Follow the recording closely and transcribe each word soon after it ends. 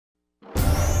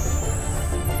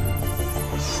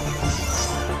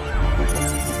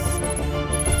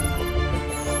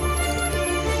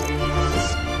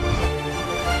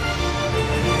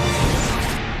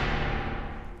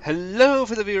Hello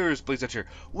for the viewers, Blaze here.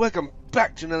 Welcome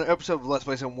back to another episode of Let's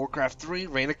Play some Warcraft 3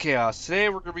 Reign of Chaos. Today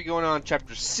we're going to be going on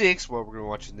Chapter 6, where we're going to be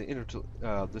watching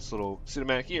the this little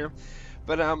cinematic here.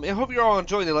 But I hope you're all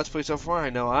enjoying the Let's Play so far.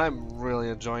 I know I'm really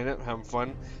enjoying it, having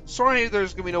fun. Sorry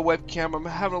there's going to be no webcam. I'm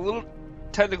having a little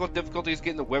technical difficulties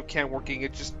getting the webcam working.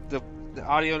 It's just the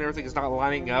audio and everything is not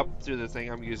lining up through the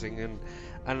thing I'm using, and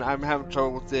I'm having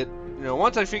trouble with it. You know,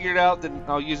 once I figure it out, then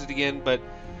I'll use it again, but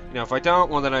you know, if I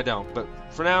don't, well then I don't. But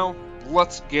for now,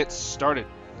 let's get started.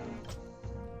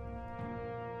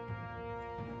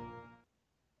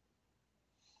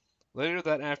 Later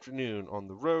that afternoon, on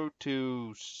the road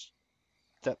to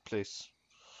that place.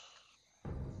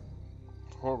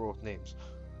 Horrible with names.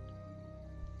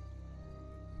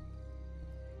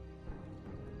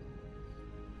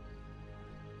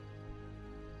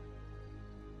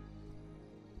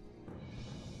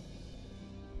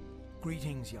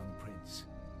 Greetings, young prince.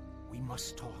 We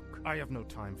must talk. I have no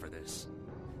time for this.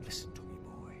 Listen to me,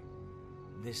 boy.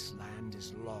 This land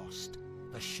is lost.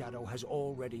 The shadow has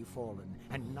already fallen,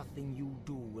 and nothing you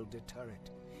do will deter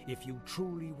it. If you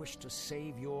truly wish to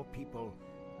save your people,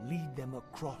 lead them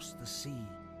across the sea,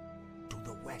 to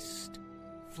the west.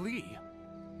 Flee?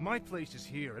 My place is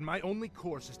here, and my only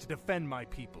course is to defend my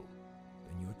people.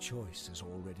 Then your choice is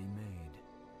already made.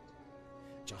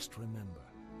 Just remember,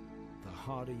 the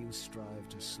harder you strive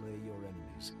to slay your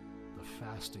enemies, the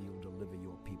faster you'll deliver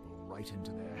your people right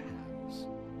into their hands.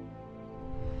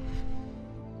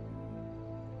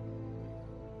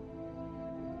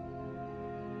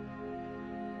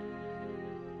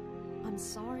 I'm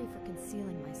sorry for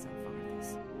concealing myself,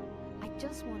 Arthas. I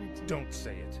just wanted to... Don't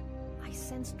say it. I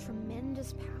sense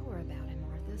tremendous power about him,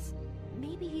 Arthas.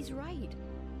 Maybe he's right.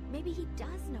 Maybe he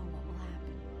does know what will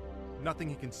happen. Nothing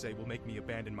he can say will make me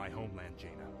abandon my homeland,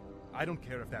 Jaina. I don't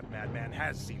care if that madman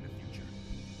has seen the future.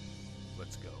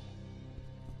 Let's go.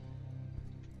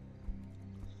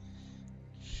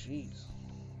 Jeez,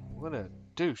 what a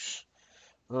douche.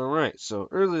 Alright, so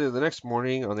earlier the next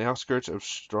morning on the outskirts of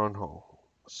Stronghold.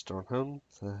 Stronghold?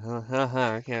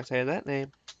 I can't say that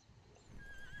name.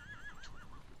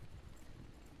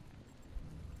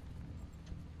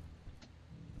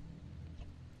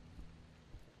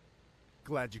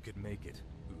 Glad you could make it,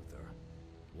 Uther.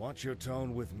 Watch your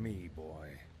tone with me,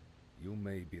 boy. You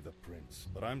may be the prince,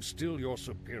 but I'm still your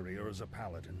superior as a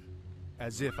paladin.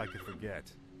 As if I could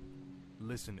forget.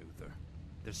 Listen, Uther.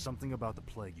 There's something about the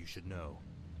plague you should know.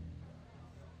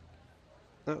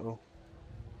 Uh-oh.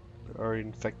 They're already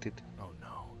infected. Oh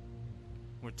no.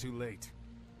 We're too late.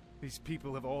 These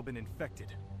people have all been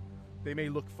infected. They may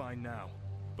look fine now,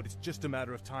 but it's just a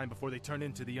matter of time before they turn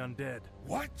into the undead.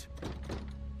 What?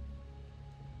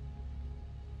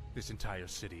 This entire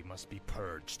city must be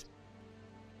purged.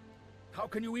 How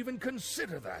can you even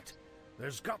consider that?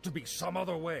 There's got to be some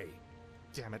other way.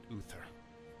 Damn it, Uther.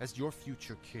 As your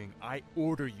future king, I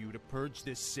order you to purge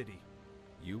this city.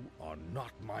 You are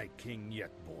not my king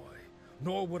yet, boy.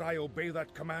 Nor would I obey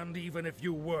that command even if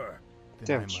you were. Then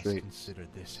Damn I must straight. consider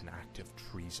this an act of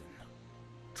treason.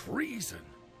 Treason?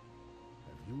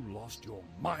 Have you lost your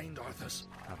mind, Arthas?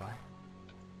 Have I?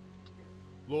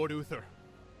 Lord Uther,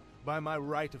 by my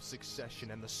right of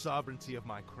succession and the sovereignty of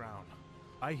my crown,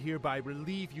 I hereby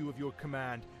relieve you of your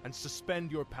command and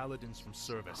suspend your paladins from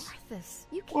service. Arthas,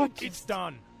 you can't What? just... It's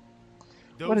done.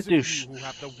 What a Those of douche. you who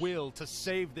have the will to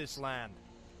save this land,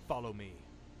 follow me.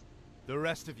 The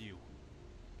rest of you,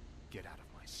 get out of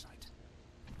my sight.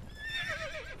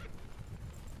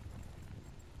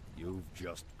 You've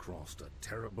just crossed a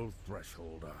terrible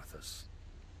threshold, Arthas.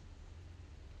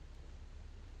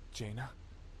 Jaina?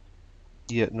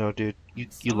 Yeah, no, dude. You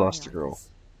Sorry, lost the girl. Arthas.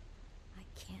 I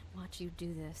can't watch you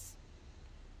do this.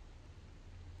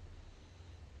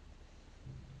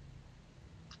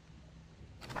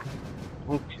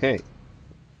 Okay.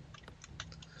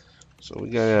 So we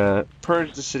gotta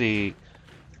purge the city.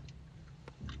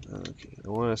 Okay, I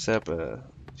want to set up a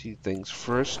few things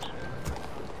first.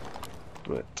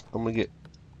 But I'm gonna get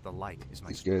The light is my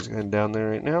these guys heading down there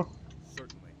right now.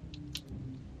 Certainly.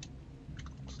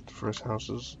 The first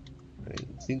houses. I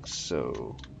think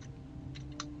so.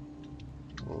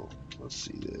 Well, let's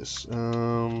see this.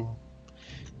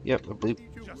 Yep, I believe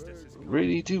Justice is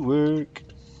ready to work.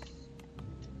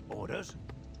 Orders?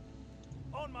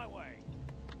 On my way.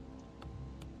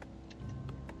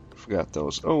 Forgot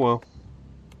those. Oh well.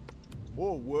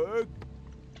 More work.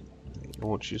 I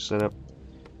want you to set up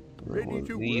one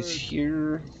of these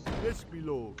here. Yes, my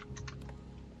lord.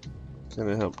 Kind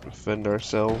of help defend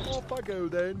ourselves. Off I go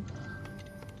then.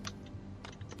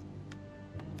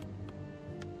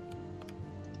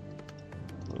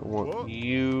 I want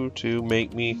you to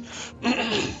make me.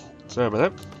 Sorry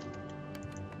about that.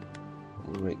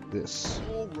 We'll make this.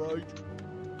 All right.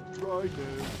 Try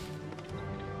now.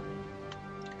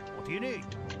 What do you need?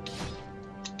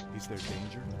 Is there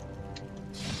danger?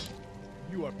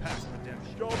 You are past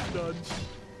redemption. Job done.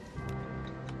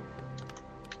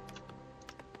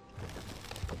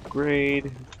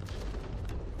 Upgrade.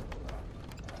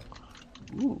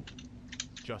 Ooh.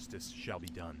 Justice shall be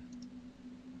done.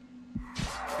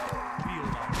 Feel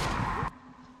my...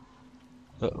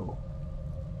 Uh-oh.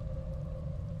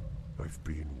 I've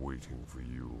been waiting for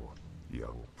you,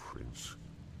 young prince.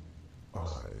 I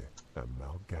am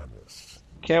Mal'Ganis.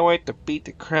 Can't wait to beat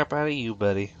the crap out of you,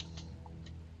 buddy.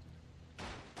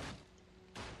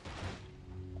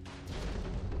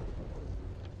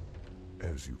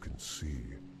 As you can see,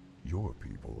 your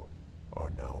people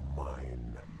are now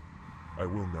mine. I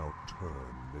will now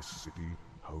turn this city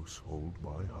household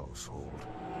by household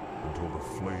until the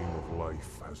flame of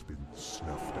life has been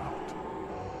snuffed out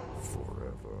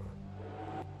forever.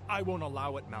 I won't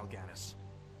allow it, Mal'Ganis.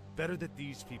 Better that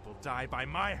these people die by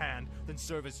my hand than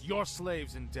serve as your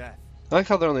slaves in death. I like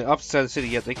how they're on the opposite side of the city,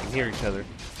 yet they can hear each other.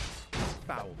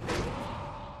 Foul.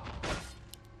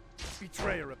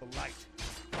 Betrayer of the light.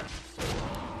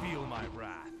 Feel my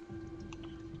wrath.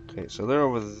 Okay, so they're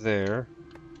over there.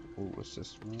 Ooh, what's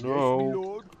this? Yes, No. me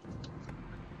lord.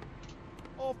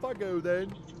 Off I go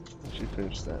then. Actually,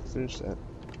 finish that. Finish that.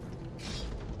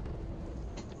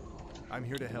 I'm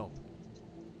here to help.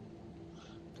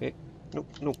 Okay. Nope.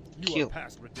 Nope. You Kill. are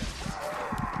past redemption.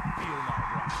 Feel my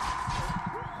wrath.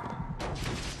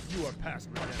 You are past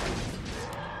redemption.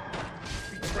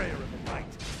 Betrayer of the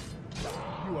light.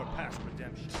 You are past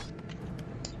redemption.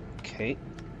 Okay.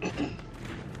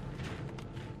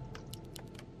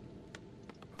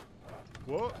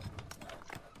 What?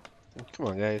 Come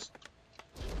on, guys.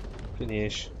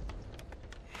 Finish.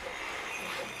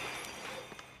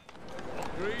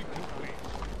 Upgrade complete.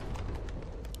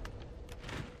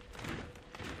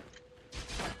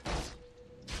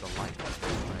 The light is my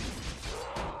strength.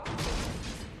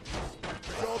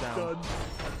 Job down. done.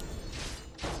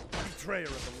 Betrayer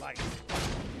of the light.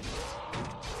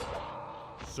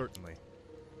 Certainly.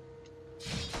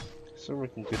 So we're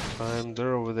making good time.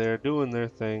 They're over there doing their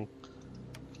thing.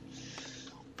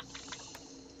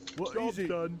 What is it?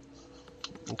 Done.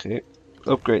 Okay.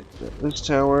 Upgrade this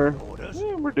tower. Orders.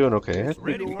 Yeah, we're doing okay. I It's think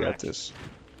ready we for got action. this.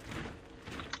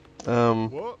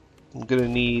 What? I'm gonna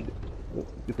need.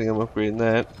 Good thing I'm upgrading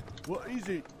that. What is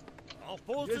it? Our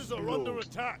forces are under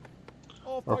attack.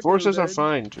 Off Our I go forces are then.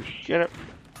 fine. Just shut up.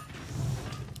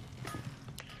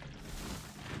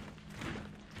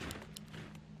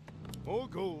 More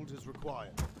gold is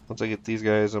required. Once I get these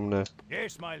guys, I'm gonna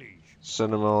Yes, my liege.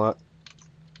 send them all out.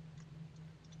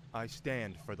 I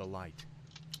stand for the light.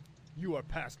 You are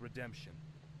past redemption.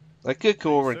 I could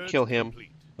go over and Research kill him.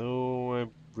 complete. Oh, I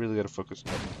really gotta focus.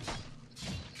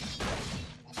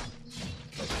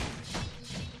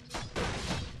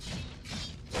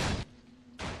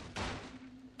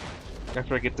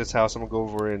 After I get this house, I'm gonna go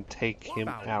over and take him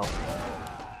out.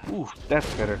 Ooh,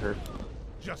 that's gotta hurt.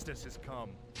 Justice has come.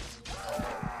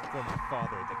 For my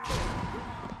father, the king.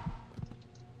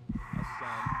 A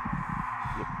sound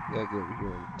Yep, gotta get over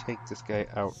here and take this guy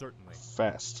out certainly.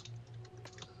 fast.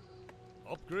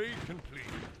 Upgrade complete.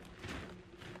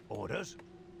 Orders.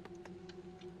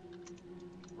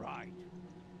 Right.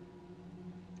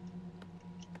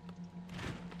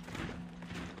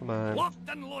 Come on. Locked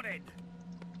and loaded.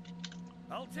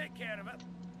 I'll take care of it.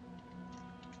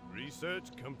 Research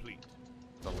complete.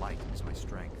 The light is my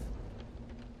strength.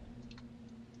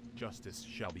 Justice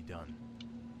shall be done.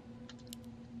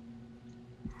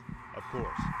 Of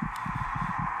course.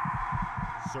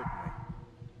 Certainly.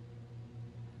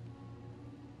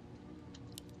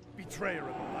 Betrayer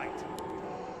of the light.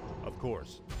 Of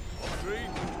course. Upgrade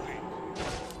complete.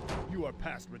 You are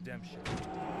past redemption.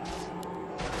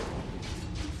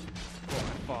 For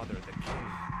my father, the king.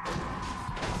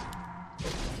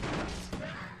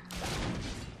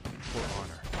 For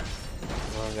honor.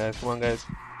 Come on, guys. Come on, guys.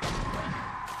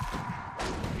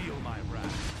 Feel my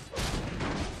wrath.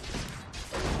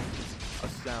 A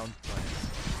sound plan.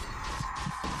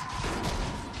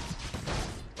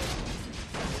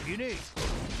 What do you need?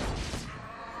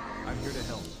 I'm here to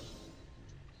help.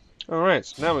 Alright,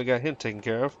 so now we got him taken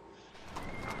care of.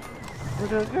 We're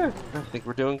doing good. I think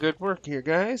we're doing good work here,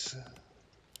 guys.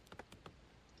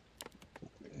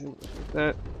 Look at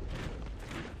that.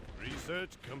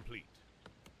 Research complete.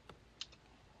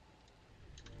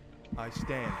 I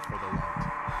stand for the light.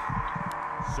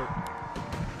 Certainly.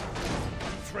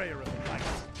 Betrayer of the light.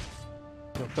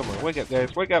 Oh, come on, wake up,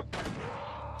 guys. Wake up.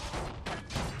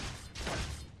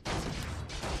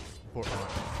 For honor.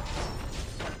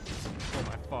 For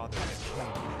father, the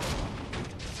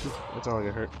king. That's all I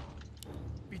got hurt.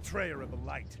 Betrayer of the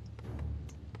light.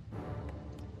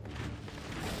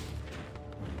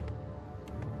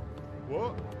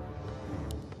 What?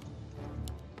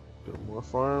 Build more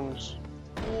farms.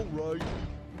 All right.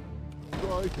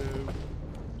 Righto.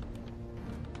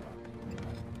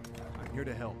 I'm here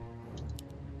to help.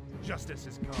 Justice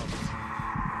has come.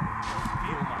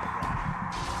 Feel my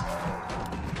wrath.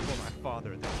 For my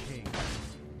father, the king.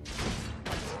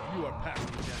 You are past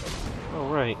redemption. All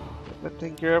right. That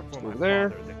taken care of. For Over my there.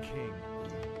 father, the king.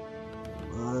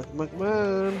 Come on, come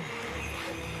on.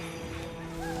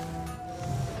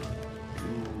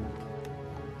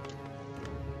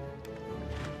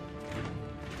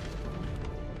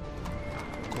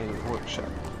 And workshop.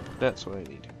 That's what I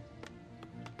need.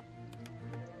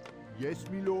 Yes,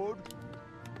 me lord.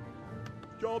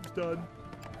 Job's done.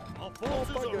 Our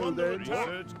forces are under attack.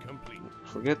 Research complete.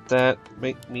 Forget that.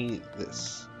 Make me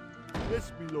this.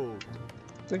 Yes, me lord.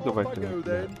 Then go back to go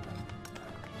that. then.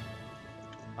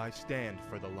 I stand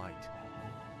for the light.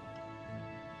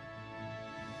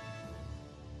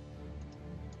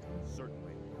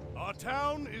 Certainly. Our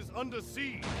town is under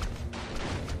siege.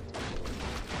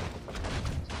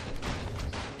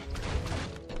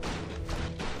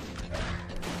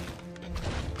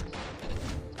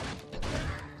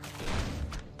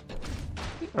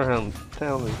 Our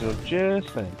town is doing just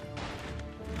fine.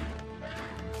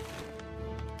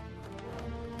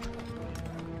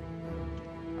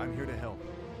 I'm here to help.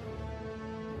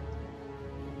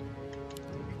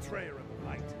 Betrayer of the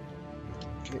light.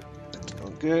 Okay, that's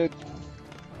going good.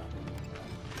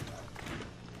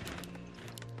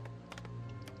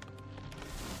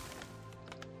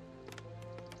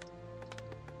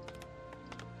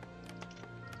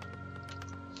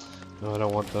 No, I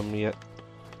don't want them yet.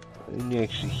 I need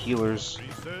actually healers.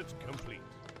 Research complete.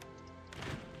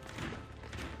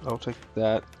 I'll take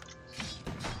that.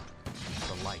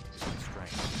 The light is my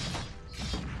strength.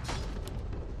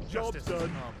 Job Justice done.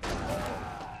 has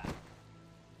come.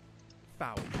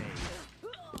 Foul knave.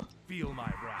 Feel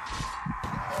my wrath.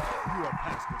 You are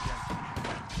past redemption.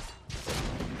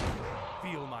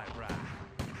 Feel my wrath.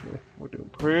 Okay, we're doing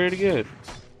pretty good.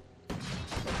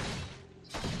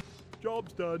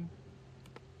 Job's done.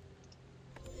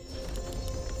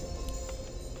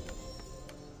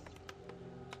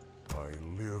 I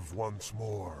live once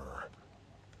more.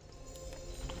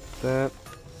 That.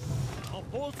 Our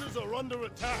forces are under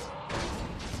attack.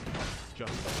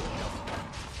 Justice.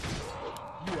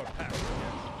 You are past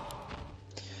redemption.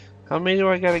 How many do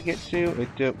I gotta get to? I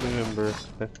don't remember.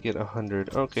 I have to get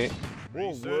 100. Okay.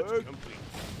 More Research word. complete.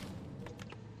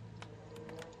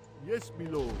 Yes, me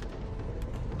lord.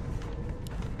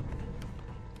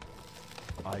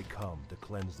 I come to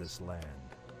cleanse this land.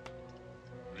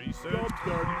 Research Job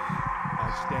done. I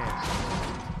stand.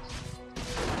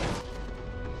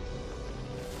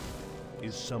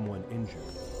 Is someone injured?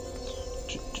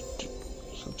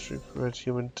 Sentry provides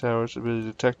human towers ability to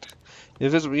detect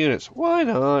invisible units. Why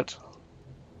not?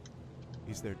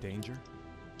 Is there danger?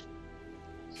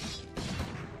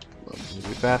 Well, we gotta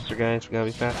be faster, guys. We gotta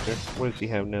be faster. What does he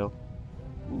have now?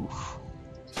 Oof.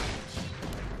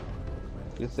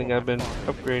 Good thing I've been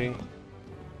upgrading.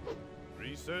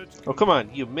 Research. Oh, come on.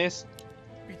 You missed.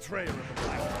 Betrayer of the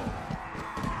light.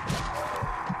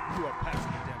 You are past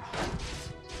redemption.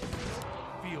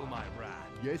 Feel my wrath.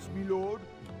 Yes, me lord.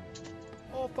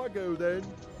 Off I go then.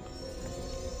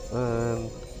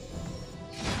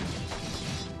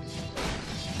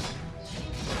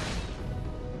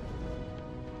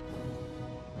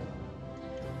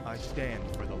 I stand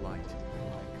for the light.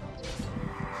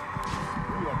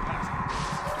 You are past redemption.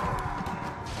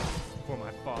 For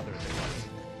my father, the king.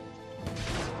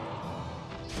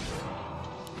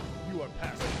 You are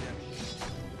past redemption.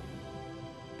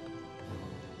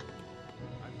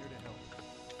 I'm here to help.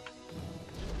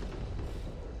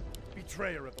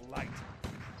 Betrayer of the light.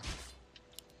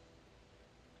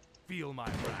 Feel my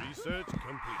wrath. Research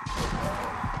complete.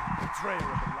 Betrayer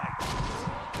of the light.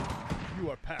 You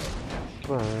are past redemption.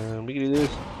 Come on. We can do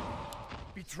this.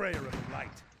 Betrayer of the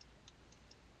light.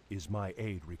 Is my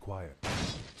aid required?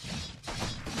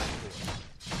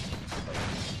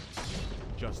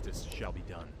 Justice shall be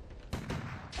done.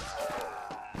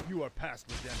 You are past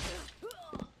redemption.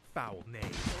 Foul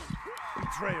knave.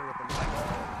 Betrayer of the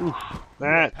light. Oof.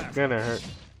 That's gonna hurt.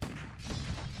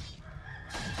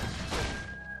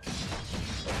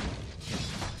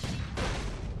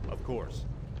 Of course.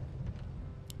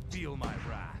 Feel my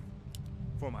wrath.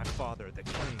 For my father, the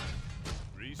king.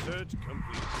 Research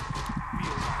complete.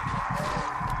 Feel my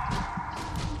wrath.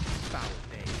 Foul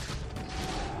knave.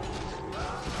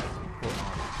 For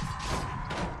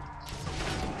honor.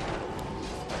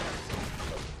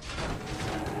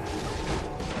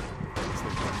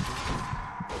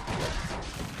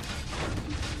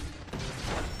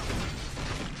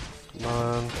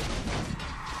 on.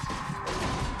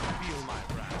 Feel my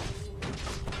wrath.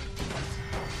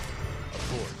 Of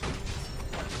course.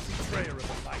 Betrayer of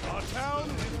the light. Our town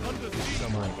is under siege.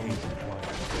 My ancient one.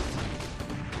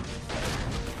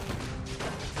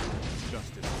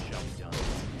 Justice shall be done.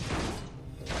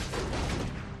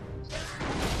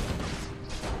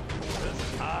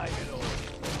 I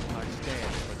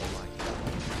stand for the light.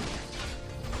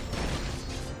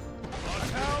 Our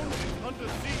town is under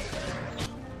siege.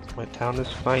 My town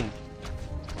is fine.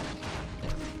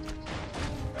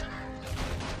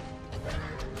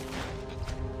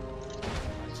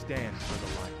 I stand for the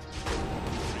light.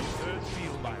 Research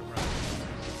feel my wrath.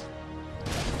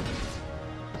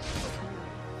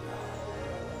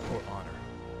 For honor.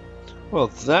 Well,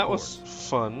 that was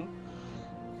fun.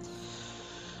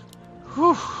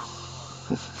 Whew.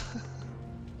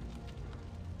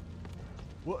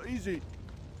 What is it?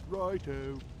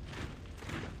 Righto.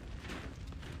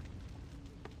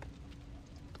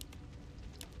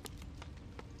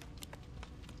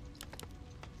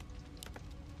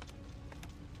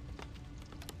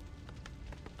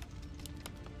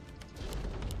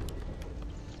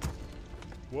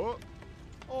 What?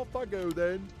 Off I go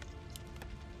then.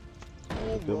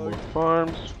 Build more Alright.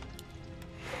 farms.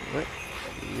 Right.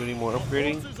 You any more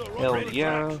upgrading? Hell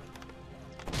yeah.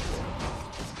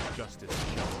 Justice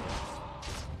shall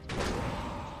be done.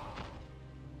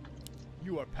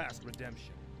 You are past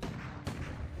redemption.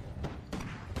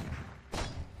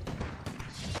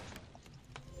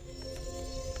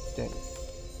 Dang.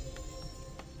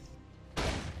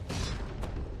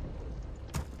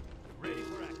 Ready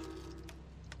for action.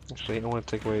 Actually, I want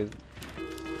to take away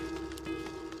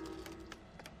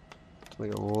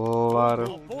like a lot of.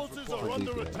 Our forces are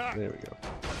under attack. There we go.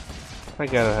 I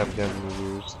gotta have gun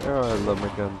reviews. Oh, I love my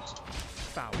guns.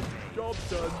 Foul name. Job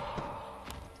done.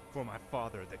 For my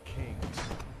father, the king.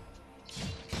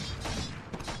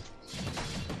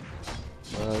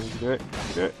 You can do it. You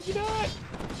can do it. You can do it.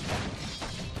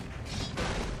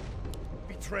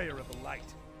 Betrayer of the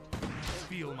light.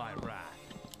 Feel my wrath.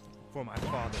 For my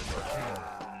father, the king.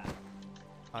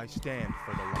 I stand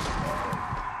for the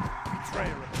light.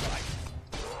 Betrayer of the light.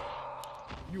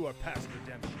 You are past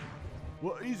redemption.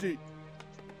 What is it?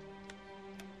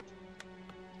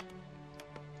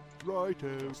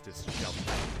 Righto. Justice shall be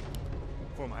done.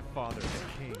 For my father, the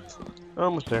king.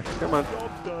 Almost there. Come on.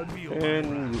 Job done. Feel my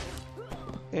And wrath.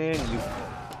 you. And you.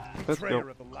 Let's Betrayer go.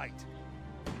 of the light.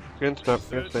 Good stuff.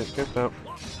 Good stuff. Good stuff.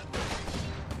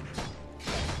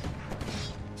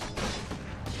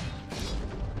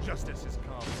 Justice has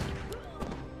come.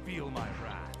 Feel my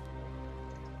wrath.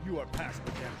 You are past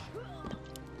redemption.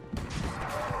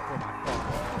 For my father,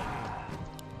 the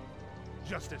king.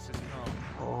 Justice has come.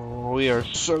 Oh, we are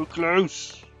so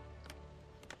close.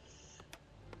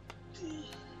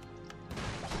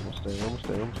 Almost there. Almost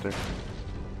there. Almost there.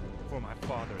 For my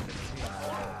father, the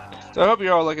king. So I hope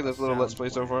you're all liking this little Let's Play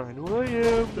so far. I know I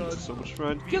am. It's so much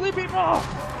fun. Killing people!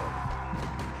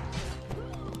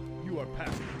 You are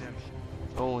past redemption.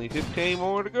 Only 15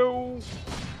 more to go.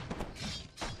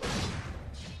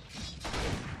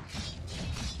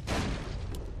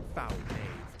 Foul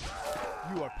knave.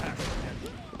 You are past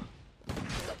redemption.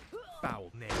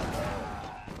 Foul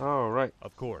knave. Alright.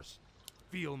 Of course.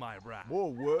 Feel my wrath.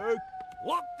 More work.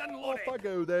 Locked and Off I loaded.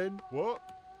 go then. What?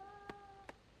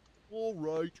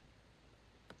 Alright.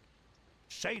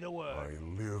 Say the word. I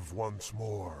live once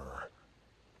more.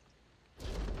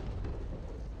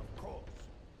 Of course.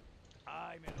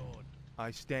 I, my lord.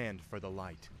 I stand for the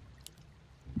light.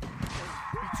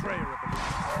 Betrayer of the light.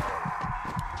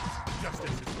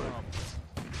 Justice is come.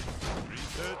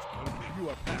 Research complete. You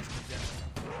are past redemption.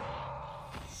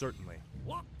 Certainly.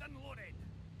 Locked and loaded.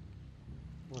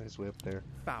 Nice way up there.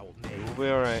 Foul knave. We'll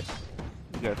be alright.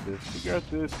 You got this. You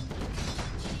got this.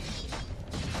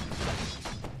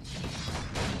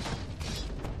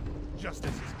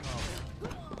 Justice has come.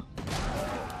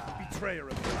 Betrayer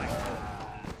of the light.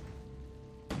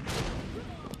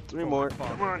 3 more. For my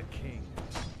Come father, on. the king.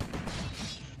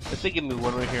 If they give me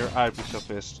one right here, I'd be so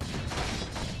pissed.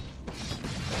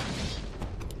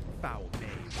 Foul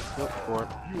knave. Nope, 4.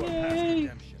 You are past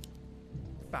redemption.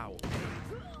 Foul knave.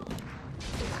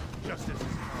 Justice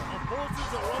has come. Our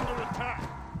forces are under attack.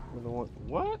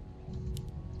 What?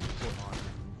 For honor.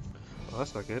 Oh,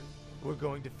 that's not good. We're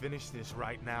going to finish this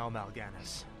right now,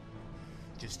 Mal'Ganis.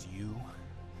 Just you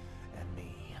and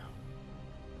me.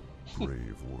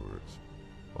 Brave words.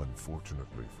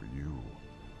 Unfortunately for you,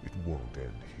 it won't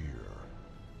end here.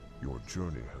 Your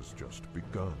journey has just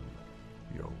begun,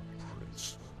 young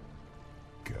prince.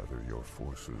 Gather your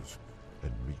forces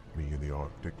and meet me in the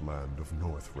Arctic land of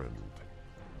Northrend.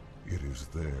 It is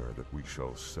there that we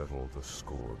shall settle the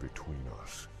score between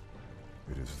us.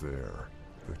 It is there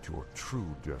that your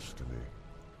true destiny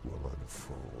will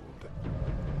unfold.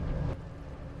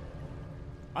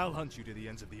 I'll hunt you to the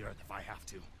ends of the earth if I have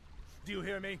to. Do you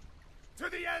hear me? To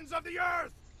the ends of the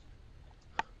earth!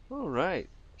 Alright,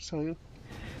 so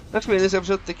that's me in this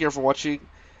episode. Thank you all for watching.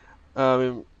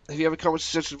 If you have any comments or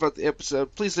suggestions about the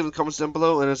episode, please leave in the comments down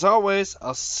below. And as always,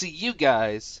 I'll see you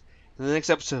guys in the next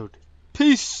episode.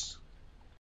 Peace!